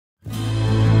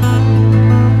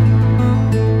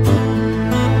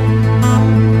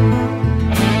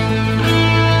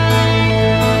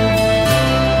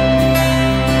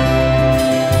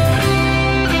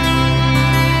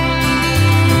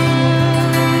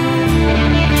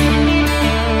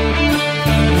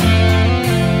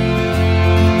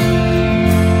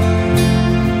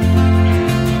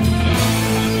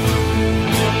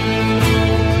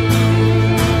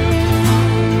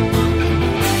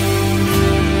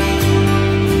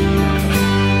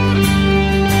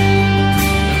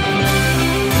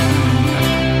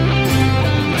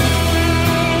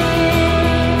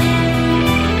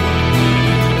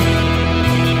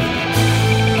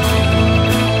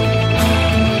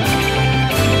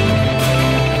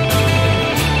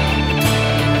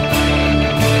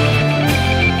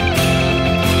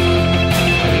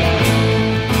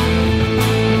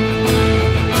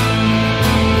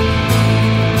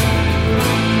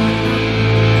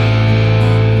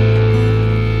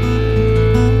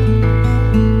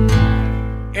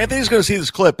going to see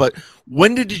this clip, but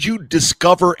when did you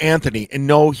discover Anthony and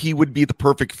know he would be the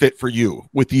perfect fit for you,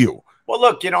 with you? Well,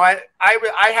 look, I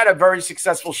had a very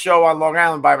successful show on Long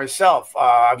Island by myself.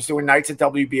 I was doing nights at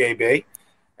WBAB,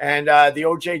 and the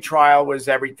OJ trial was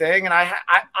everything. And I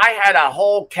had a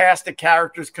whole cast of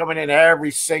characters coming in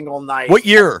every single night. What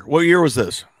year? What year was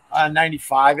this?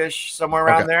 95-ish, somewhere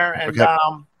around there. And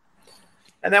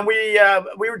and then we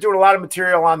were doing a lot of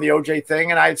material on the OJ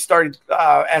thing, and I had started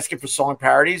asking for song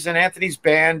parodies. And Anthony's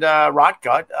band, Rot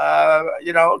Gut,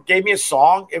 gave me a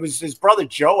song. It was his brother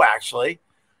Joe, actually.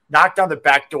 Knocked on the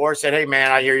back door, said, "Hey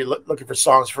man, I hear you looking for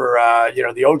songs for the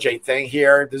OJ thing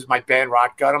here. This is my band,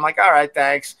 Rock Gun." I'm like, "All right,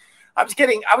 thanks." I was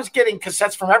getting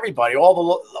cassettes from everybody,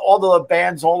 all the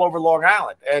bands all over Long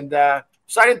Island, and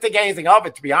so I didn't think anything of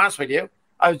it, to be honest with you.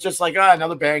 I was just like, "Oh,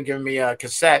 another band giving me a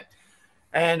cassette,"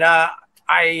 and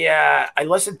I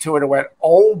listened to it and went,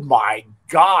 "Oh my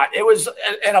God!" It was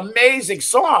an amazing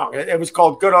song. It was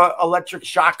called "Good Electric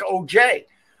Shock OJ."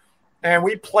 And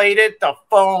we played it, the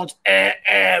phones,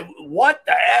 and what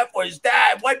the F was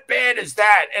that? What band is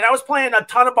that? And I was playing a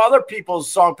ton of other people's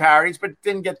song parodies, but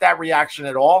didn't get that reaction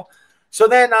at all. So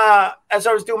then as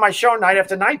I was doing my show night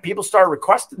after night, people started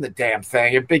requesting the damn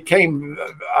thing. It became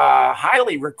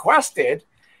highly requested.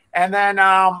 And then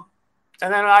I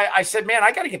said, man,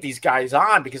 I got to get these guys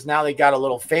on because now they got a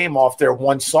little fame off their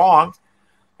one song.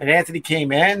 And Anthony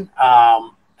came in.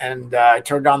 And I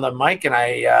turned on the mic and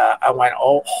I went,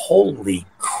 oh, holy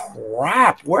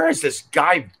crap. Where has this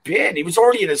guy been? He was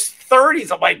already in his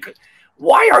 30s. I'm like,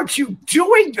 why aren't you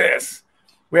doing this?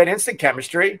 We had instant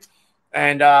chemistry.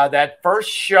 And that first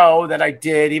show that I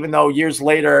did, even though years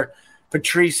later,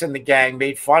 Patrice and the gang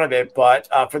made fun of it, but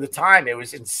for the time, it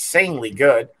was insanely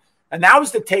good. And that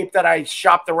was the tape that I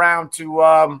shopped around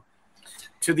to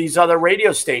these other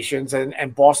radio stations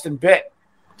and Boston Bit.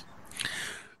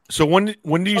 So when do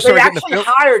you start getting the film?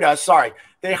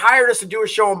 They hired us to do a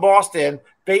show in Boston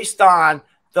based on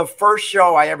the first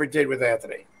show I ever did with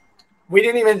Anthony. We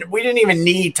didn't even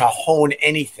need to hone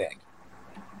anything.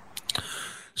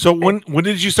 So when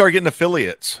did you start getting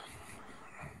affiliates?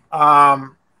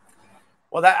 Well,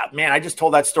 I just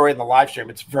told that story in the live stream.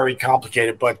 It's very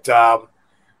complicated, but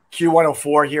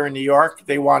Q104 here in New York,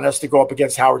 they want us to go up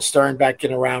against Howard Stern back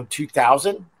in around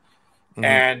 2000,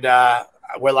 and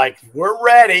we're like, we're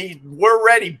ready,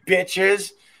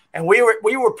 bitches. And we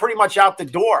were pretty much out the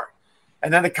door.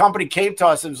 And then the company came to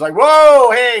us and was like,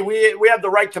 whoa, hey, we have the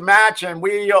right to match. And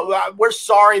we're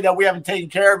sorry that we haven't taken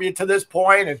care of you to this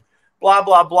point and blah,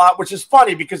 blah, blah, which is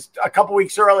funny because a couple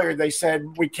weeks earlier, they said,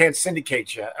 we can't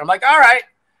syndicate you. And I'm like, all right.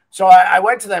 So I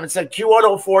went to them and said,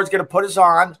 Q104 is going to put us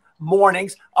on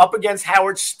mornings up against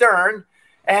Howard Stern.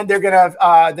 And they're going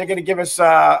to give us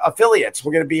affiliates.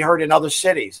 We're going to be heard in other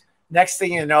cities. Next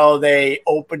thing you know, they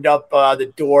opened up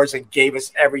the doors and gave us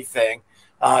everything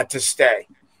to stay.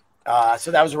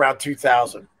 So that was around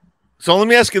 2000. So let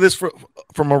me ask you this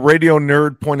from a radio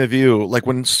nerd point of view. Like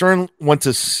when Stern went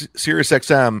to Sirius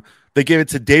XM, they gave it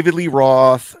to David Lee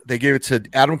Roth. They gave it to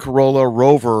Adam Carolla,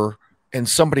 Rover, and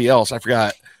somebody else. I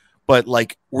forgot. But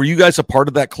like, were you guys a part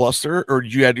of that cluster or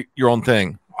did you had your own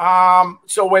thing?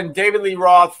 So when David Lee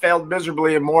Roth failed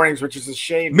miserably in mornings, which is a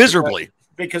shame. Miserably.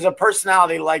 Because a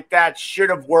personality like that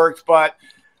should have worked, but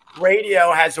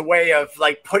radio has a way of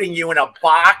like putting you in a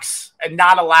box and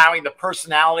not allowing the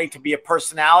personality to be a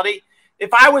personality.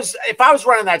 If I was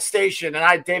running that station and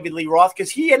I had David Lee Roth, because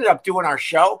he ended up doing our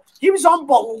show, he was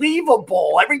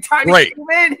unbelievable. Every time he came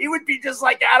in, he would be just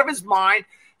like out of his mind.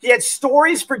 He had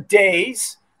stories for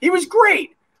days. He was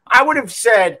great. I would have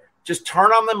said, just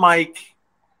turn on the mic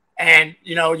and,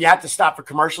 you have to stop for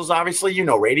commercials, obviously,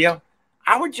 radio.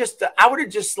 I would have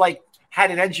just like had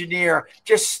an engineer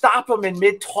just stop him in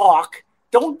mid talk.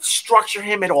 Don't structure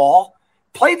him at all.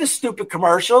 Play the stupid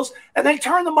commercials and then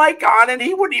turn the mic on and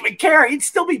he wouldn't even care. He'd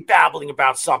still be babbling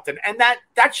about something. And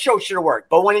that show should have worked.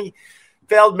 But when he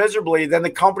failed miserably, then the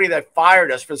company that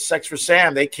fired us for Sex for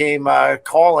Sam, they came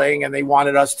calling and they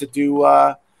wanted us to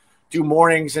do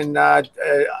mornings and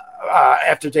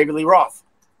after David Lee Roth.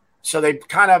 So they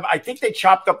I think they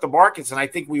chopped up the markets and I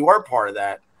think we were part of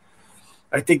that.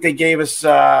 I think they gave us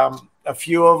a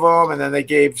few of them, and then they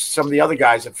gave some of the other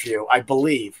guys a few, I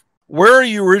believe. Where are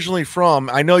you originally from?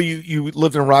 I know you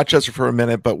lived in Rochester for a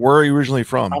minute, but where are you originally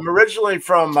from? I'm originally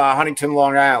from Huntington,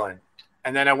 Long Island.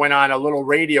 And then I went on a little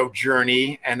radio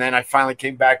journey, and then I finally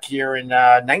came back here in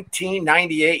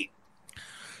 1998.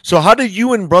 So how did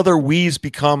you and Brother Weeze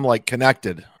become, like,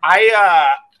 connected?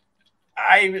 I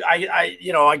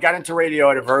got into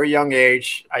radio at a very young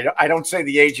age. I don't say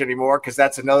the age anymore because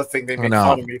that's another thing they make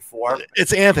fun of me for.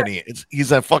 It's Anthony.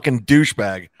 He's a fucking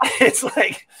douchebag. It's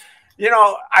like,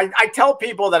 I tell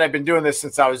people that I've been doing this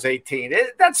since I was 18.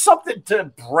 That's something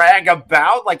to brag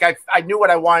about. Like I knew what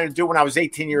I wanted to do when I was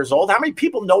 18 years old. How many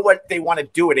people know what they want to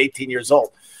do at 18 years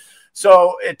old?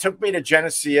 So it took me to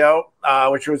Geneseo,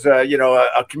 which was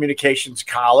a communications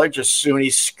college, a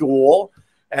SUNY school.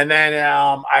 And then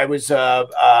I was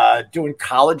doing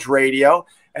college radio.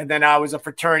 And then I was a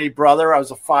fraternity brother. I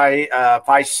was a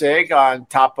Phi Sig on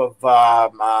top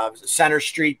of Center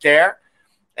Street there.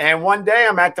 And one day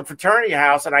I'm at the fraternity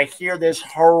house and I hear this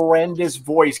horrendous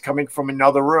voice coming from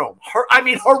another room.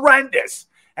 Horrendous.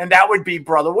 And that would be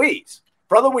Brother Weeze.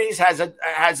 Brother Weeze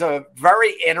has a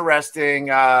very interesting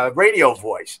radio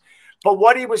voice. But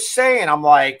what he was saying, I'm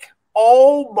like,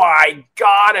 oh my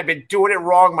God, I've been doing it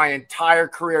wrong my entire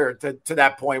career to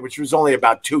that point, which was only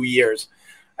about 2 years.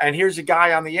 And here's a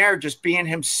guy on the air just being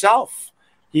himself.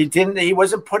 He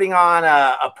wasn't putting on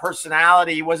a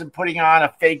personality. He wasn't putting on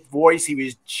a fake voice. He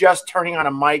was just turning on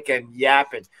a mic and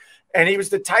yapping. And he was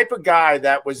the type of guy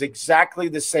that was exactly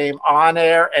the same on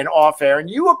air and off air. And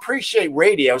you appreciate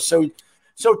radio. So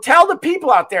tell the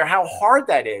people out there how hard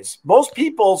that is. Most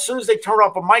people, as soon as they turn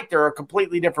off a mic, they're a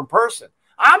completely different person.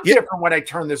 I'm different when I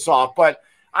turn this off, but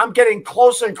I'm getting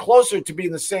closer and closer to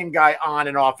being the same guy on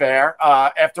and off air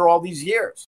after all these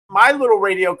years. My little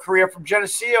radio career from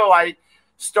Geneseo, I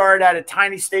started at a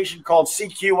tiny station called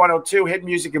CQ 102, Hit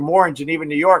Music and More in Geneva,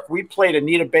 New York. We played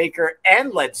Anita Baker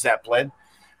and Led Zeppelin.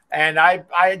 And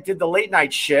I did the late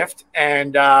night shift.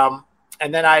 And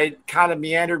then I kind of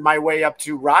meandered my way up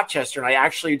to Rochester. And I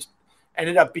actually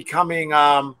ended up becoming,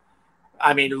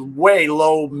 way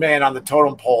low man on the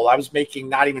totem pole. I was making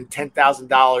not even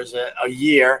 $10,000 a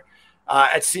year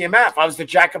at CMF. I was the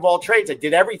jack of all trades. I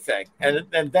did everything.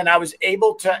 And then I was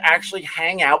able to actually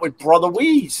hang out with Brother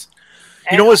Weeze.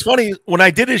 You know what's funny? When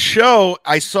I did his show,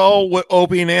 I saw what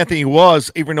Opie and Anthony was,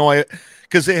 even though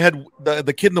because they had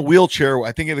the kid in the wheelchair.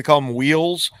 I think they call him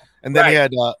Wheels, and then he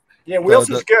had Wheels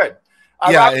is good.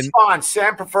 Robin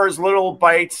Sam prefers little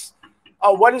bites.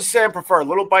 Oh, what does Sam prefer?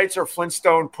 Little bites or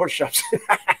Flintstone push-ups?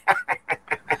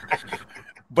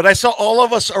 But I saw all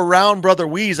of us around Brother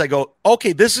Weeze. I go,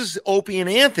 okay, this is Opie and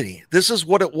Anthony. This is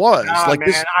what it was.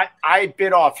 I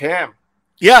bit off him.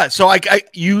 Yeah, so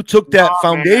you took that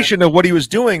foundation of what he was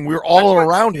doing. We were all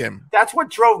around him. That's what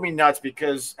drove me nuts,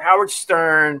 because Howard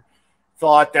Stern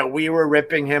thought that we were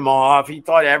ripping him off. He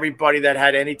thought everybody that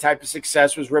had any type of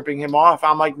success was ripping him off.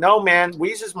 I'm like, no, man,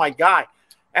 Weeze is my guy.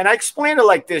 And I explained it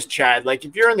like this, Chad. Like,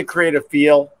 if you're in the creative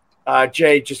field,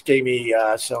 Jay just gave me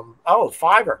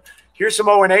 $5. Here's some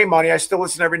O&A money. I still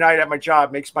listen every night at my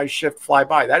job. Makes my shift fly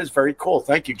by. That is very cool.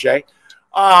 Thank you, Jay.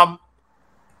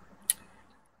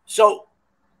 So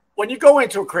when you go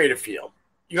into a creative field,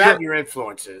 you have your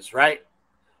influences, right?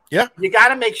 Yeah. You got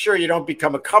to make sure you don't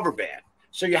become a cover band.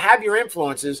 So you have your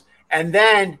influences, and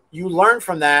then you learn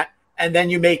from that, and then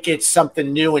you make it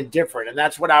something new and different. And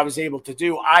that's what I was able to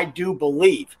do, I do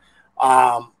believe.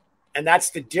 And that's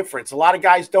the difference. A lot of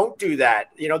guys don't do that.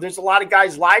 There's a lot of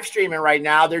guys live streaming right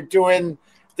now.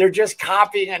 They're just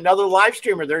copying another live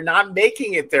streamer. They're not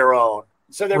making it their own.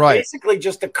 So they're basically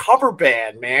just a cover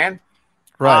band, man.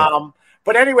 Right.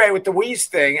 But anyway, with the Weeze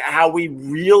thing, how we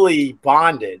really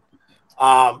bonded.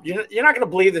 You're not going to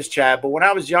believe this, Chad, but when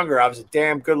I was younger, I was a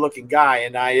damn good-looking guy,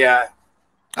 and I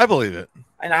believe it.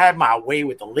 And I had my way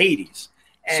with the ladies.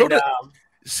 And,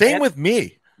 same with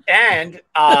me. And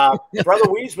Brother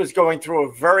Weeze was going through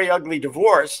a very ugly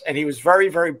divorce, and he was very,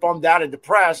 very bummed out and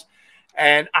depressed.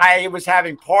 And I was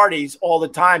having parties all the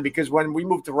time, because when we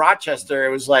moved to Rochester, it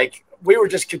was like we were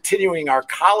just continuing our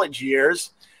college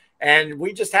years. And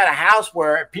we just had a house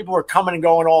where people were coming and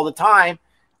going all the time.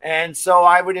 And so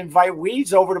I would invite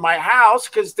Weeze over to my house,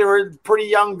 because there were pretty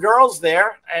young girls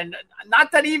there. And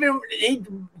not that even he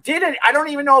did it. I don't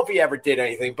even know if he ever did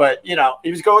anything, but,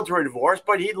 he was going through a divorce,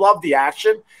 but he loved the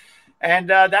action. And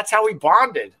that's how we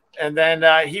bonded. And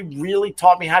then he really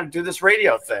taught me how to do this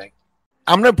radio thing.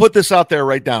 I'm going to put this out there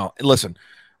right now. Listen,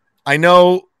 I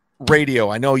know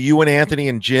radio. I know you and Anthony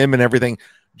and Jim and everything.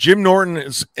 Jim Norton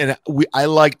is, and I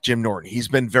like Jim Norton. He's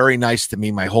been very nice to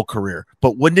me my whole career.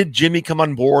 But when did Jimmy come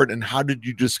on board, and how did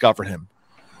you discover him?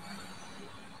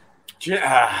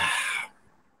 I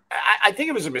think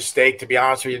it was a mistake, to be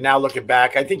honest with you. Now looking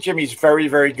back, I think Jimmy's very,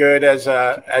 very good as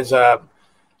a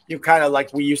kind of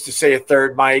like we used to say, a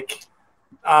third mic.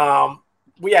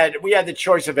 We had the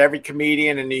choice of every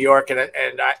comedian in New York, and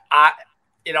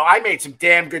I made some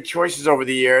damn good choices over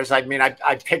the years. I mean,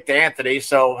 I picked Anthony,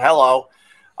 so hello.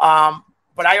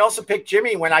 But I also picked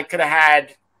Jimmy when I could have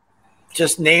had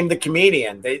just named the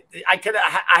comedian. I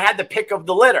had the pick of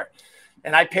the litter.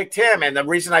 and I picked him. And the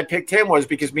reason I picked him was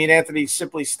because me and Anthony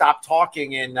simply stopped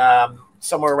talking in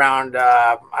somewhere around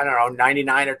I don't know,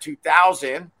 99 or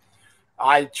 2000.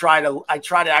 I tried to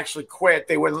actually quit.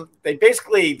 They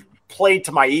basically played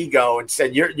to my ego and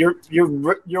said,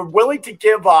 you're willing to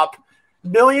give up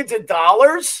millions of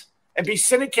dollars and be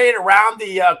syndicated around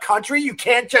the country. You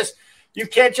can't just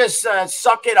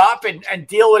suck it up and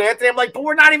deal with Anthony. I'm like, but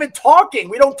we're not even talking.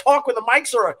 We don't talk when the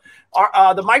mics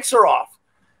are off.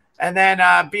 And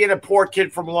then being a poor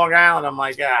kid from Long Island, I'm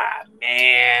like,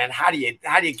 man, how do you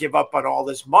give up on all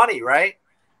this money, right?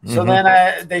 Mm-hmm. So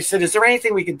then they said, is there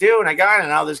anything we can do? And I got it.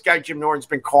 Now this guy Jim Norton's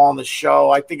been calling the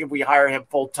show. I think if we hire him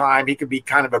full time, he could be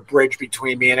kind of a bridge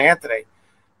between me and Anthony.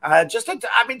 Just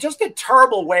a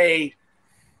terrible way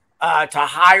to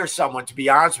hire someone, to be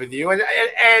honest with you.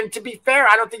 And to be fair,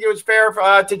 I don't think it was fair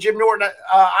to Jim Norton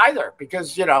either,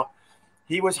 because, you know,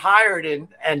 he was hired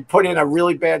and put in a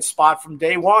really bad spot from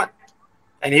day one.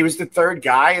 And he was the third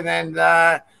guy. And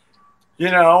then,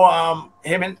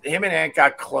 him and Ant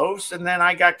got close, and then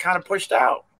I got kind of pushed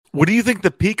out. What do you think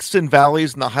the peaks and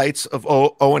valleys and the heights of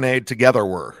O&A together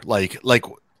were? Like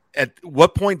at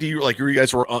what point do you, like, you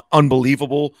guys were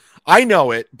unbelievable? I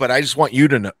know it, but I just want you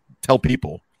to tell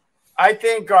people. I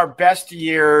think our best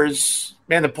years,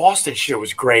 man, the Boston shit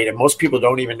was great. And most people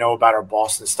don't even know about our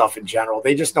Boston stuff in general.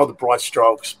 They just know the broad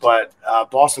strokes, but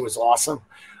Boston was awesome.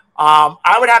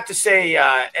 I would have to say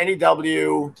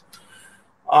NEW,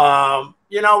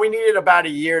 we needed about a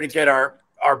year to get our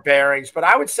bearings, but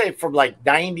I would say from like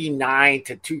 99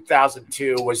 to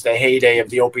 2002 was the heyday of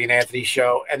the Opie and Anthony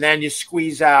show. And then you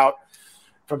squeeze out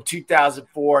from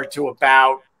 2004 to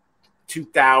about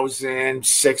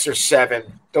 2006 or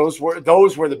 7. Those were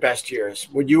the best years.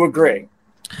 Would you agree?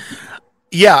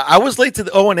 Yeah, I was late to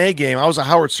the O&A game. I was a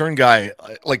Howard Stern guy,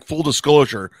 like, full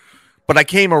disclosure, but I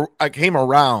came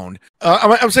around.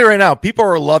 I'm saying right now, people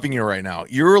are loving you right now.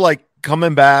 You're like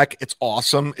coming back. It's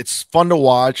awesome. It's fun to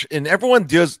watch, and everyone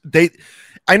does.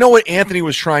 I know what Anthony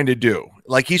was trying to do.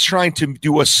 Like, he's trying to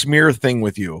do a smear thing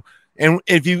with you, and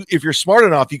if you're smart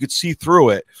enough, you could see through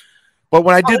it. But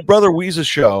when I did Brother Weeze's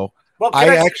show. Well,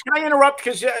 can I interrupt?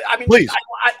 Because please.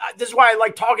 This is why I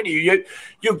like talking to you.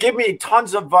 You give me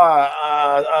tons of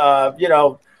thought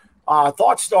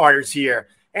starters here.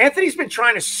 Anthony's been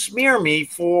trying to smear me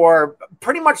for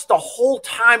pretty much the whole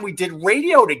time we did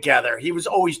radio together. He was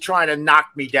always trying to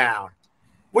knock me down,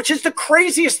 which is the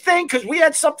craziest thing because we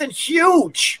had something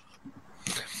huge.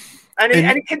 And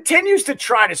he continues to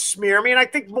try to smear me. And I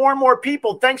think more and more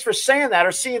people, thanks for saying that,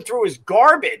 are seeing through his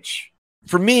garbage.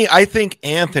 For me, I think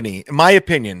Anthony, in my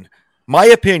opinion,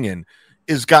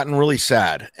 has gotten really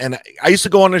sad. And I used to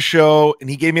go on a show, and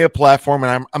he gave me a platform,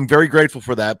 and I'm very grateful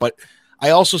for that. But I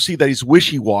also see that he's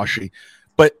wishy-washy.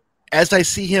 But as I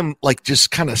see him, like, just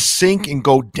kind of sink and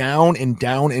go down and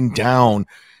down and down,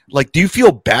 like, do you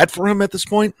feel bad for him at this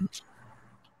point?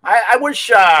 I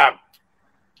wish,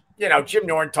 Jim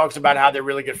Norton talks about how they're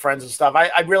really good friends and stuff.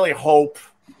 I really hope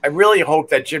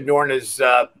that Jim Norton is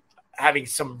having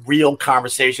some real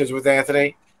conversations with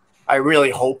Anthony. I really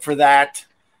hope for that.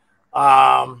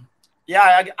 I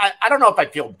don't know if I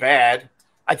feel bad.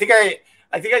 I think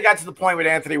I got to the point with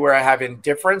Anthony where I have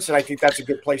indifference, and I think that's a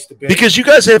good place to be. Because you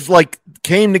guys have, like,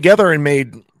 came together and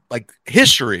made, like,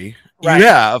 history. Right. You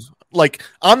have. Like,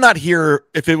 I'm not here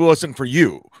if it wasn't for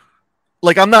you.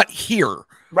 Like, I'm not here.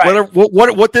 Right.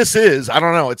 What this is, I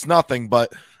don't know. It's nothing,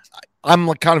 but I'm,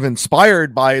 like, kind of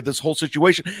inspired by this whole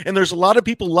situation. And there's a lot of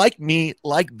people like me,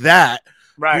 like that,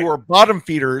 right, who are bottom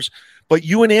feeders. But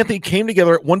you and Anthony came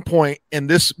together at one point, and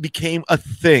this became a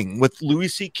thing with Louis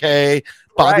C.K.,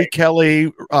 Bobby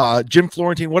Kelly, Jim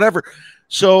Florentine, whatever.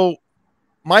 So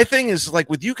my thing is, like,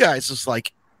 with you guys, is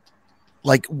like,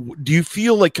 do you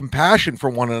feel like compassion for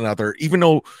one another? Even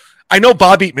though I know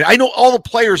Bobby, I know all the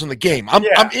players in the game. I'm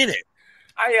in it.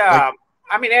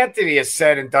 Anthony has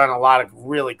said and done a lot of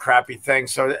really crappy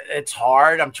things, so it's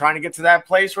hard. I'm trying to get to that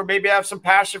place where maybe I have some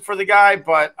passion for the guy,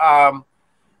 but I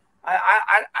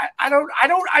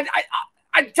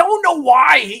don't know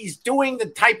why he's doing the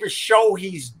type of show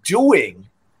he's doing.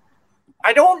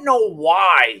 I don't know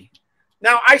why.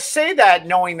 Now, I say that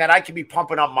knowing that I could be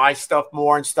pumping up my stuff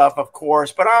more and stuff, of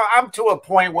course, but I'm to a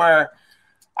point where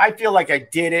I feel like I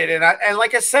did it. And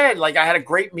like I said, like, I had a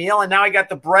great meal, and now I got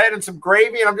the bread and some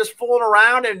gravy, and I'm just fooling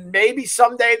around, and maybe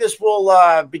someday this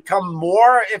will become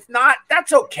more. If not,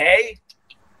 that's okay.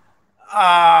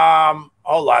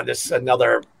 Hold on. This is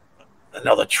another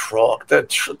troll.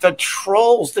 The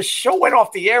trolls. The show went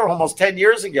off the air almost 10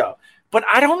 years ago, but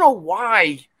I don't know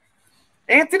why.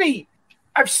 Anthony,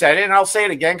 I've said it, and I'll say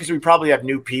it again because we probably have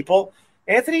new people.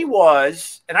 Anthony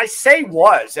was, and I say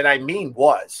was, and I mean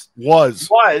was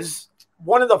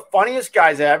one of the funniest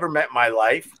guys I ever met in my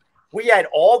life. We had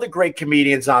all the great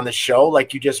comedians on the show,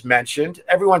 like you just mentioned.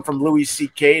 Everyone from Louis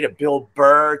C.K. to Bill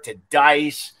Burr to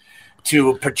Dice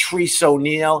to Patrice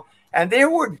O'Neill. And there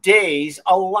were days,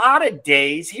 a lot of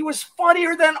days, he was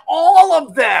funnier than all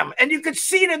of them. And you could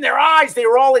see it in their eyes. They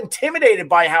were all intimidated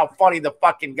by how funny the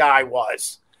fucking guy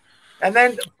was. And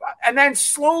then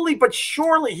slowly but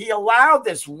surely, he allowed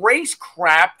this race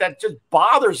crap that just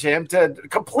bothers him to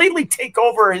completely take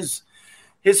over his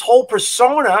whole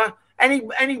persona. And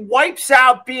he wipes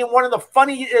out being one of the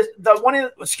funniest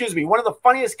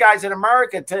guys in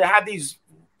America to have these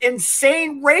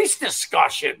insane race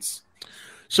discussions.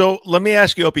 So let me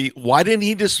ask you, Opie, why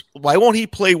won't he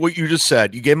play what you just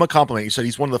said? You gave him a compliment. You said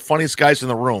he's one of the funniest guys in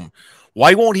the room.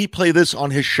 Why won't he play this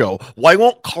on his show? Why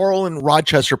won't Carl and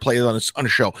Rochester play it on a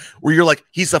show where you're like,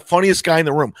 he's the funniest guy in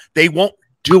the room? They won't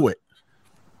do it.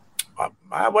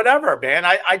 Whatever, man.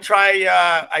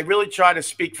 I really try to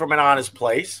speak from an honest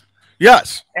place.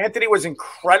 Yes. Anthony was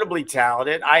incredibly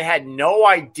talented. I had no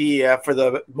idea for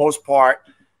the most part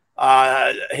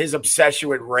his obsession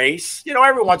with race. You know,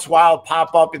 every once in a while it'd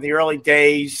pop up in the early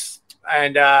days.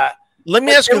 And let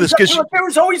me ask you this, because there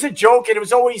was always a joke and it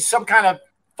was always some kind of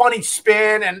funny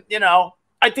spin. And, you know,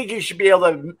 I think you should be able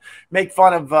to make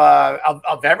fun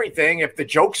of everything if the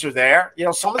jokes are there. You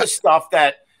know, some of the stuff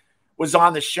that was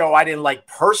on the show I didn't like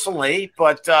personally,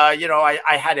 but, you know,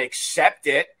 I had to accept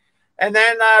it. And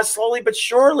then slowly but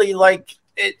surely, like,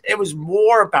 it was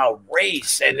more about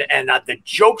race and the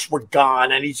jokes were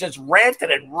gone and he's just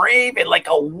ranting and raving like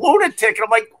a lunatic. And I'm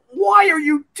like, why are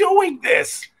you doing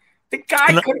this? The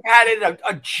guy could have had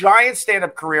a giant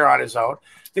stand-up career on his own.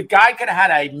 The guy could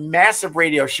have had a massive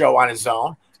radio show on his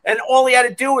own. And all he had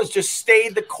to do was just stay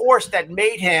the course that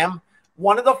made him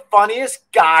one of the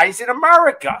funniest guys in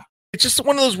America. It's just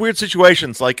one of those weird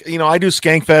situations. Like, you know, I do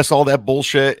Skankfest, all that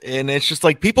bullshit. And it's just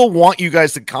like, people want you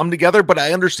guys to come together, but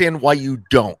I understand why you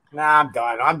don't. Nah,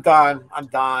 I'm done.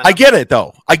 I get it,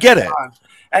 though. I get it.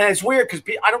 And it's weird because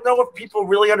I don't know if people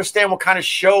really understand what kind of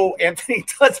show Anthony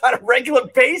does on a regular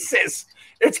basis.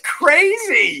 It's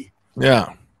crazy.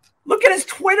 Yeah. Look at his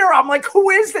Twitter. I'm like,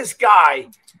 who is this guy?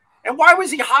 And why was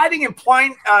he hiding in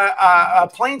plain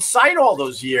sight all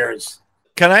those years?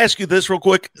 Can I ask you this real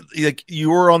quick? Like, you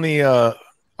were on the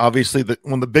obviously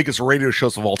one of the biggest radio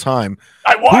shows of all time.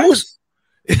 I was.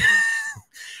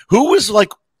 Who was like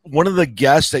one of the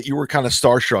guests that you were kind of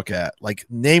starstruck at? Like,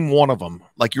 name one of them.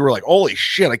 Like, you were like, holy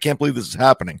shit, I can't believe this is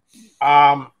happening.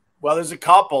 Well, there's a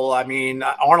couple. I mean,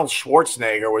 Arnold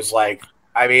Schwarzenegger was like,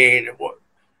 I mean,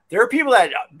 there are people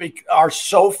that are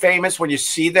so famous when you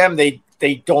see them, they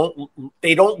don't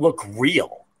look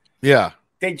real. Yeah.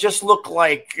 They just look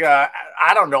like,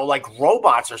 I don't know, like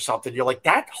robots or something. You're like,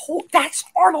 that's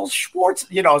Arnold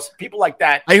Schwarzenegger. You know, people like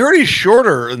that. I heard he's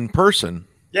shorter in person.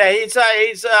 Yeah,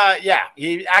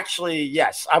 he actually,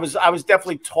 yes. I was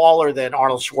definitely taller than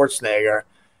Arnold Schwarzenegger.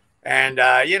 And,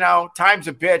 you know, time's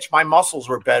a bitch. My muscles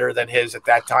were better than his at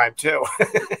that time, too.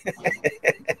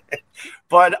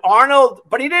 But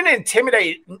he didn't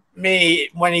intimidate me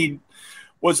when he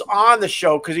was on the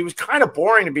show because he was kind of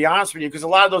boring, to be honest with you, because a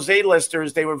lot of those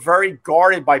A-listers, they were very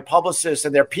guarded by publicists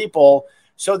and their people,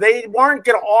 so they weren't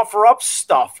going to offer up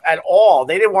stuff at all.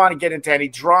 They didn't want to get into any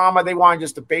drama. They wanted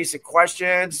just the basic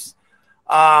questions.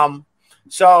 So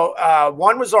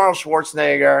one was Arnold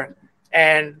Schwarzenegger,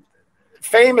 and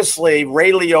famously,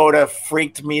 Ray Liotta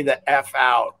freaked me the F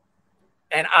out,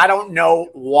 and I don't know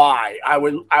why. I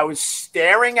was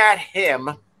staring at him,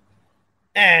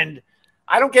 and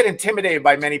I don't get intimidated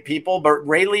by many people, but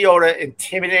Ray Liotta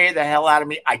intimidated the hell out of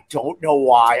me. I don't know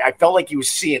why. I felt like he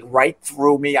was seeing right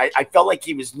through me. I felt like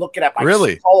he was looking at my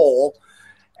soul.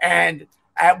 And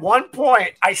at one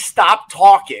point, I stopped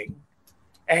talking,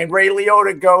 and Ray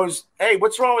Liotta goes, "Hey,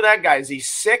 what's wrong with that guy? Is he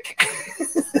sick?"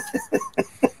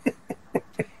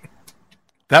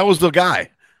 That was the guy.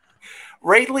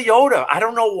 Ray Liotta. I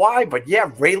don't know why, but yeah,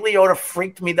 Ray Liotta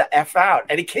freaked me the F out.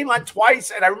 And he came on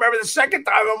twice, and I remember the second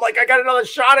time, I'm like, I got another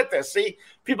shot at this. See,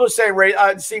 people say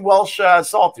Welsh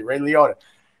Salty, Ray Liotta.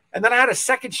 And then I had a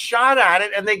second shot at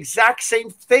it, and the exact same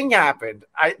thing happened.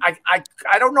 I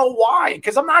don't know why,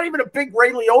 because I'm not even a big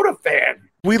Ray Liotta fan.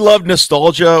 We love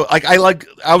nostalgia.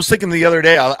 I was thinking the other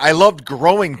day, I loved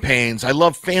Growing Pains. I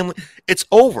love family. It's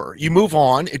over. You move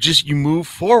on. You move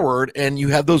forward, and you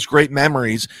have those great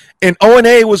memories. And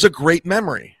O&A was a great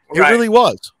memory. It really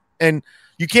was. And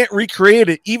You can't recreate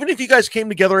it. Even if you guys came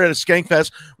together at a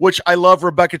Skankfest, which I love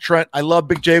Rebecca Trent, I love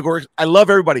Big Jaguar, I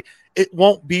love everybody. It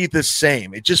won't be the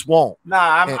same. It just won't.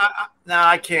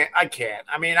 I can't.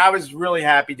 I mean, I was really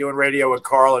happy doing radio with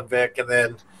Carl and Vic, and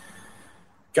then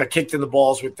got kicked in the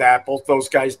balls with that. Both those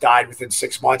guys died within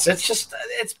 6 months.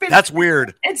 That's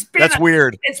weird. That's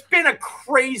weird. It's been a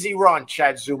crazy run,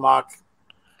 Chad Zumock.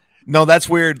 No, that's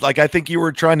weird. Like, I think you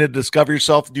were trying to discover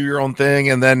yourself, do your own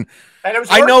thing, and then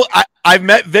I've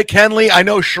met Vic Henley. I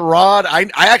know Sherrod. I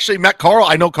actually met Carl.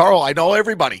 I know Carl. I know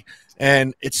everybody.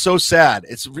 And it's so sad.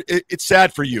 It's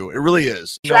sad for you. It really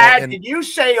is. Chad, did you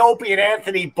say Opie and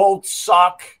Anthony both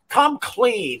suck? Come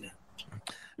clean.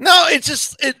 No, it's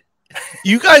just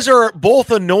you guys are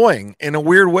both annoying in a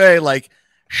weird way. Like,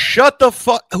 shut the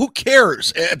fuck. Who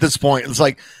cares at this point? It's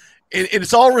like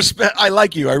it's all respect. I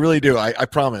like you. I really do. I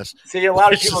promise. See, a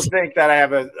lot of people think that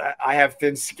I have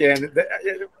thin skin.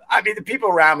 I mean, the people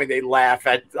around me, they laugh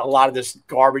at a lot of this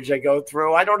garbage I go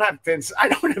through. I don't have thin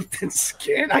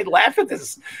skin. I laugh at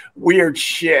this weird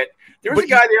shit. There was a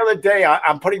guy the other day.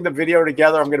 I'm putting the video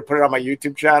together. I'm going to put it on my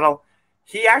YouTube channel.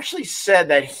 He actually said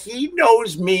that he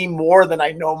knows me more than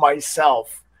I know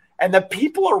myself. And the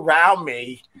people around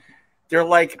me, they're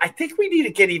like, I think we need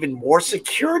to get even more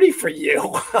security for you.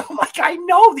 I'm like, I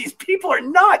know these people are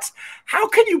nuts. How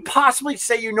can you possibly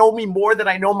say you know me more than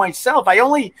I know myself? I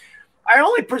only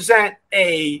present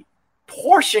a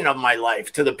portion of my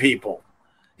life to the people.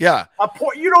 Yeah.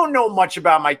 You don't know much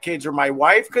about my kids or my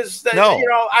wife because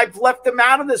I've left them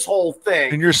out of this whole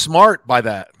thing. And you're smart by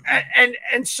that.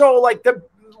 And so like the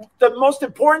most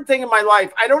important thing in my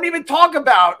life, I don't even talk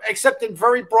about except in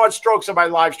very broad strokes on my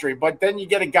live stream. But then you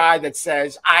get a guy that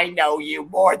says, I know you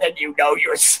more than you know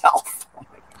yourself. Oh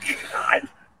my God.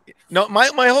 No,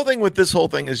 my whole thing with this whole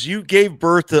thing is you gave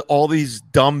birth to all these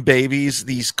dumb babies,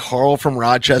 these Carl from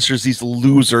Rochester's, these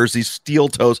losers, these steel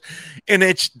toes, and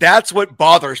that's what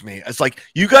bothers me. It's like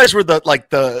you guys were the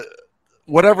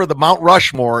Mount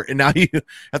Rushmore, and now you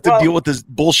have to deal with this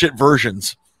bullshit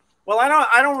versions. Well,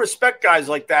 I don't respect guys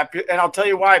like that, and I'll tell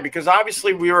you why. Because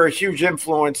obviously we were a huge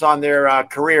influence on their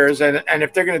careers, and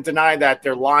if they're going to deny that,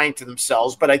 they're lying to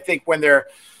themselves. But I think when they're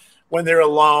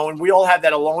alone, we all have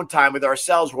that alone time with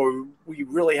ourselves where we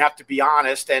really have to be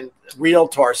honest and real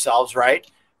to ourselves, right?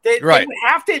 They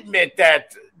have to admit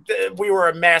that we were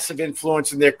a massive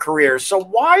influence in their careers. So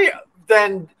why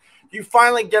then you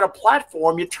finally get a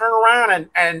platform, you turn around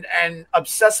and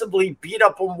obsessively beat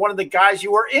up on one of the guys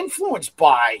you were influenced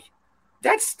by?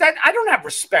 I don't have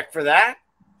respect for that.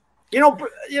 You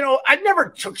know, I never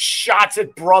took shots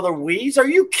at Brother Weeze. Are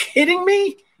you kidding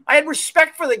me? I had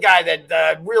respect for the guy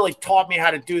that really taught me how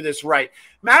to do this right.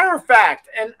 Matter of fact,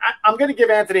 and I'm going to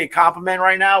give Anthony a compliment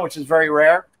right now, which is very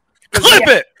rare.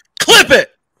 Clip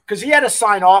it. Because he had to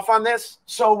sign off on this.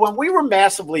 So when we were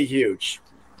massively huge,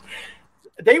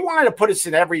 they wanted to put us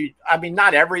in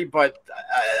not every, but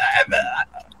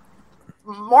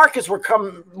Marcus were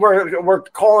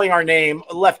calling our name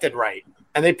left and right.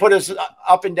 And they put us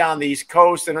up and down the East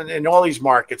Coast and in all these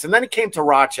markets. And then it came to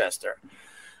Rochester.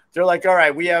 They're like, all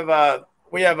right, we have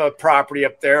a property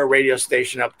up there, a radio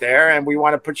station up there, and we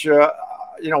want to put you,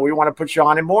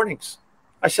 on in mornings.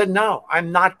 I said, no,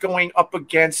 I'm not going up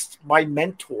against my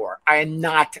mentor. I am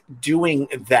not doing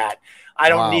that. I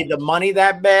don't need the money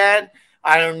that bad.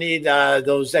 I don't need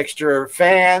those extra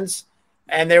fans.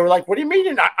 And they were like, what do you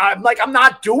mean? I'm like, I'm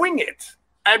not doing it.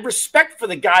 I have respect for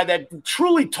the guy that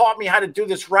truly taught me how to do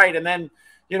this right. And then,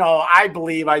 I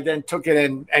believe I then took it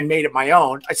and made it my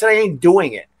own. I said, I ain't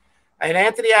doing it. And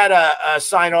Anthony had a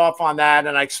sign off on that,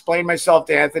 and I explained myself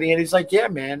to Anthony, and he's like, yeah,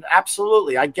 man,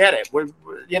 absolutely. I get it.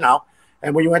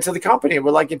 And we went to the company, and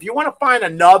we're like, if you want to find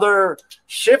another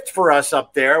shift for us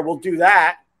up there, we'll do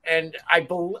that. And I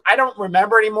don't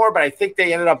remember anymore, but I think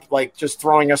they ended up like just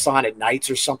throwing us on at nights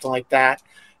or something like that.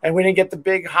 And we didn't get the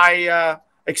big high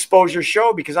exposure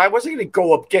show because I wasn't going to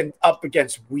go up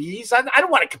against Weeze. I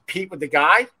don't want to compete with the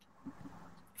guy.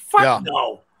 Fuck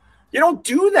no. You don't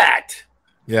do that.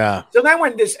 Yeah. So then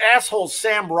when this asshole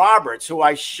Sam Roberts, who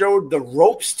I showed the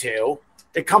ropes to,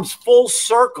 it comes full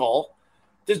circle.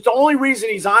 The only reason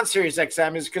he's on Sirius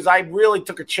XM is because I really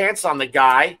took a chance on the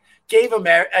guy, gave him,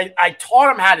 I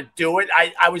taught him how to do it.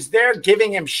 I was there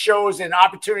giving him shows and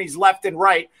opportunities left and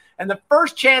right. And the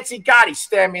first chance he got, he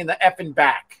stabbed me in the effing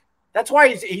back. That's why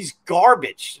he's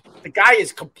garbage. The guy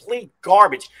is complete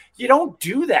garbage. You don't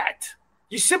do that.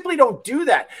 You simply don't do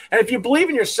that. And if you believe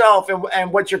in yourself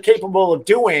and what you're capable of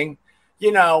doing,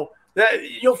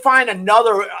 you'll find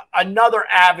another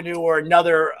avenue or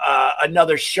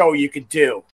another show you could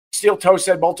do. Steel Toe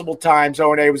said multiple times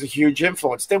O&A was a huge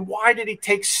influence. Then why did he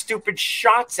take stupid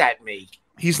shots at me?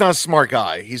 He's not a smart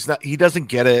guy. He doesn't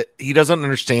get it. He doesn't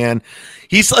understand.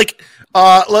 He's like,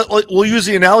 we'll use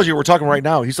the analogy we're talking right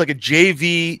now. He's like a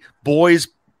JV boys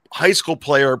high school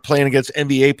player playing against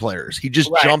NBA players. He just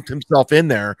jumped himself in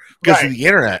there because of the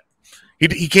internet.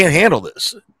 He can't handle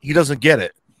this. He doesn't get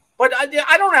it. But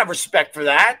I don't have respect for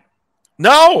that.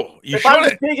 No, if I'm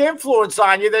a big influence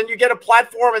on you, then you get a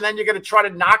platform, and then you're going to try to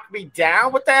knock me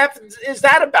down. What the F is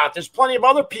that about? There's plenty of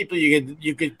other people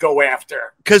you could go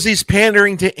after. Because he's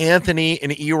pandering to Anthony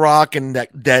and E-Rock and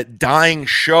that dying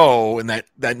show and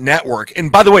that network.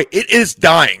 And by the way, it is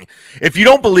dying. If you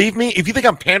don't believe me, if you think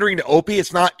I'm pandering to Opie,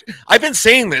 it's not. I've been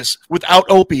saying this without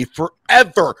Opie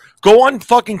forever. Go on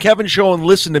fucking Kevin's show and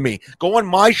listen to me. Go on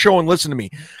my show and listen to me.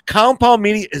 Compound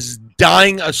Media is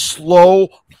dying a slow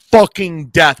fucking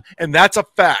death, and that's a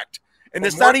fact. And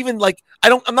it's not even like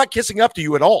I'm not kissing up to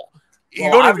you at all.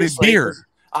 You don't have the beard.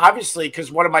 Obviously,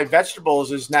 because one of my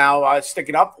vegetables is now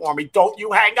sticking up for me. Don't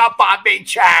you hang up on me,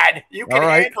 Chad. You can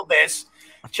handle this.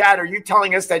 Chad, are you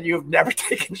telling us that you've never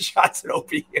taken shots at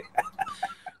Opie?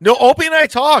 No, Opie and I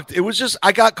talked. It was just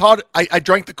I got caught. I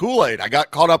drank the Kool-Aid. I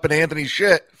got caught up in Anthony's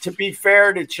shit. To be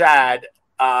fair to Chad,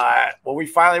 when we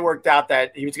finally worked out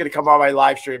that he was going to come on my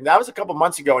live stream, that was a couple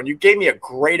months ago, and you gave me a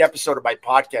great episode of my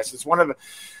podcast. It's one of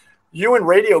you and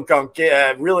Radio Gunk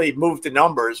really moved the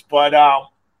numbers, but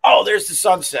there's the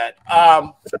sunset.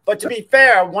 But to be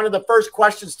fair, one of the first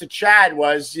questions to Chad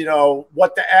was,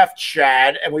 what the F,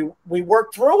 Chad? And we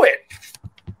worked through it,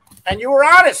 and you were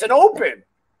honest and open.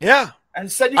 Yeah. And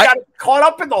said you got caught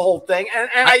up in the whole thing. And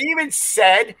I even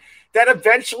said that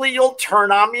eventually you'll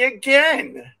turn on me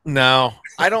again. No,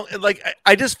 I don't.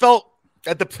 I just felt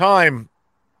at the time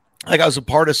like I was a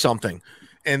part of something.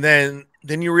 And then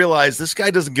you realize this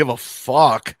guy doesn't give a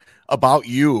fuck about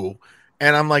you.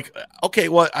 And I'm like, okay,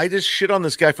 well, I just shit on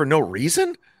this guy for no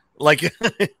reason. Like,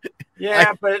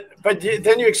 yeah, but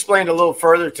then you explained a little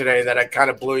further today that I kind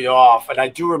of blew you off. And I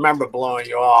do remember blowing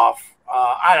you off.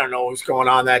 I don't know what was going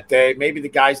on that day. Maybe the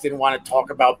guys didn't want to talk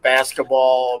about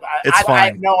basketball. I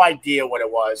have no idea what it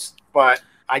was, but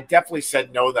I definitely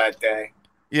said no that day.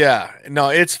 Yeah, no,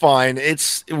 it's fine.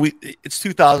 It's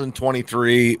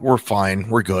 2023. We're fine.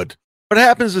 We're good. What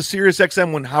happens to Sirius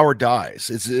XM when Howard dies?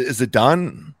 Is it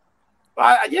done?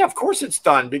 Yeah, of course it's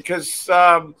done because,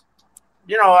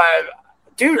 dude,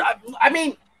 I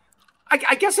mean,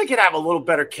 I guess I could have a little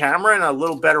better camera and a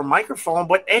little better microphone,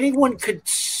 but anyone could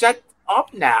set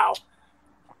up now.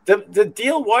 The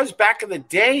deal was back in the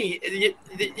day,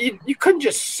 you couldn't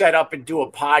just set up and do a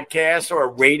podcast or a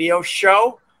radio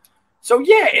show. So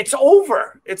yeah, it's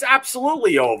over. It's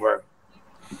absolutely over.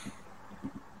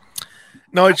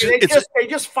 No, they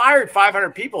just fired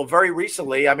 500 people very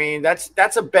recently. I mean,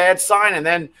 that's a bad sign. And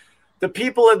then the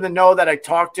people in the know that I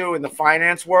talk to in the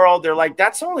finance world, they're like,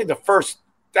 that's only the first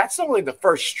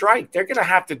strike. They're going to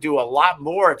have to do a lot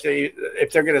more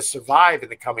if they're going to survive in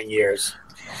the coming years.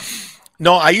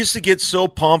 No, I used to get so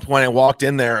pumped when I walked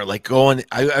in there, like I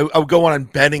would go on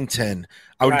Bennington.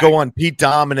 I would go on Pete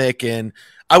Dominic, and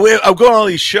I would go on all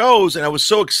these shows, and I was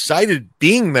so excited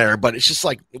being there. But it's just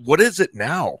like, what is it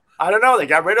now? I don't know. They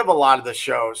got rid of a lot of the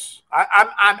shows.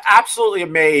 I'm absolutely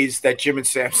amazed that Jim and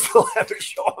Sam still have a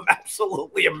show. I'm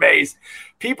absolutely amazed.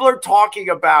 People are talking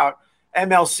about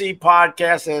MLC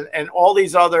podcasts and all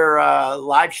these other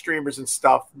live streamers and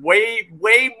stuff way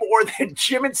more than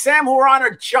Jim and Sam, who are on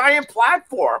a giant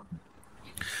platform.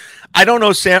 I don't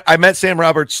know, Sam. I met Sam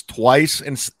Roberts twice,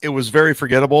 and it was very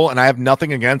forgettable, and I have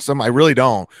nothing against him. I really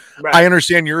don't. Right. I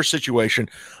understand your situation.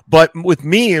 But with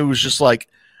me, it was just like,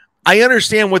 I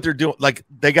understand what they're doing. Like,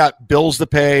 they got bills to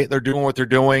pay. They're doing what they're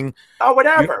doing. Oh,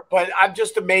 whatever. But I'm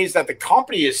just amazed that the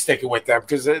company is sticking with them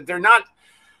because they're not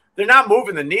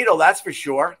moving the needle, that's for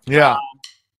sure. Yeah.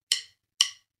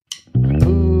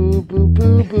 Boo, boo,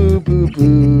 boo, boo, boo,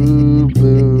 boo,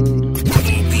 boo.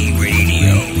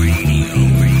 Radio.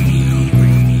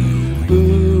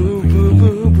 Boo, boo,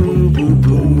 boo, boo, boo, boo,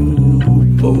 boo.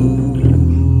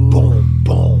 Boom, boom,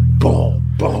 boom, boom.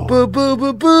 Boo, boo,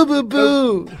 boo, boo, boo,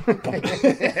 boo.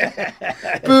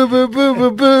 Boo, boo, boo,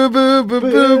 boo, boo, boo, boo,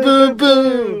 boo, boo,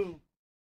 boo.